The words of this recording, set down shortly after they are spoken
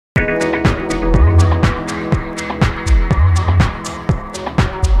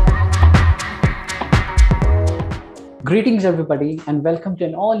Greetings, everybody, and welcome to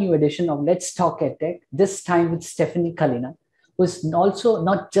an all-new edition of Let's Talk EdTech, this time with Stephanie Kalina, who is also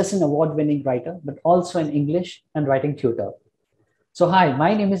not just an award-winning writer, but also an English and writing tutor. So hi,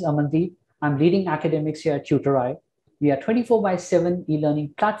 my name is Amandeep. I'm leading academics here at TutorEye. We are 24/7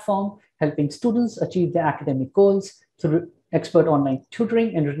 e-learning platform helping students achieve their academic goals through expert online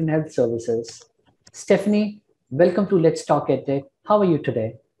tutoring and written help services. Stephanie, welcome to Let's Talk EdTech. How are you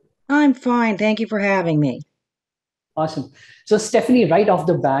today? I'm fine. Thank you for having me. Awesome. So, Stephanie, right off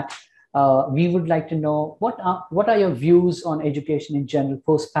the bat, we would like to know what are your views on education in general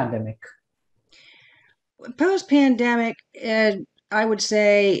post-pandemic? Post-pandemic, I would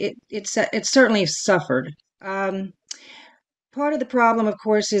say it's certainly suffered. Um, Part of the problem, of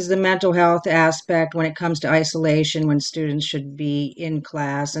course, is the mental health aspect when it comes to isolation, when students should be in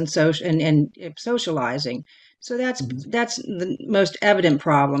class and socializing. So Mhm. that's the most evident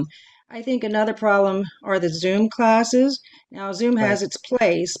problem. I think another problem are the Zoom classes. Now, Zoom Right, has its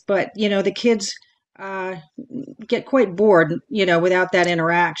place, but the kids uh, get quite bored, without that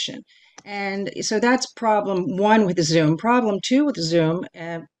interaction. And so that's problem one with the Zoom. Problem two with the Zoom,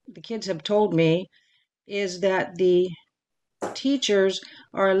 the kids have told me, is that the teachers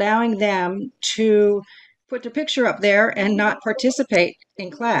are allowing them to put their picture up there and not participate in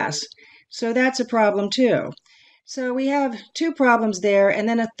class. So that's a problem too. So we have two problems there. And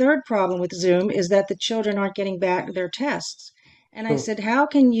then a third problem with Zoom is that the children aren't getting back their tests. And I true. said, how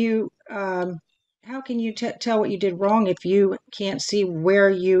can you tell what you did wrong if you can't see where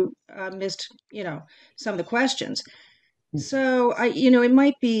you missed, some of the questions? Mhm. So it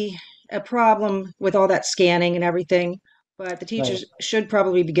might be a problem with all that scanning and everything, but the Right. teachers should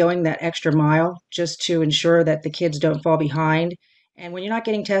probably be going that extra mile just to ensure that the kids don't fall behind. And when you're not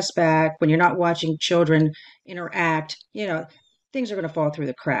getting tests back, when you're not watching children interact, things are going to fall through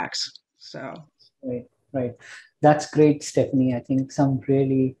the cracks. So, Right, right. That's great, Stephanie. I think some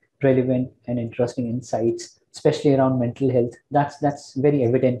really relevant and interesting insights, especially around mental health. That's very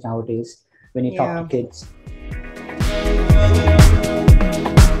evident nowadays when you talk to yeah. kids.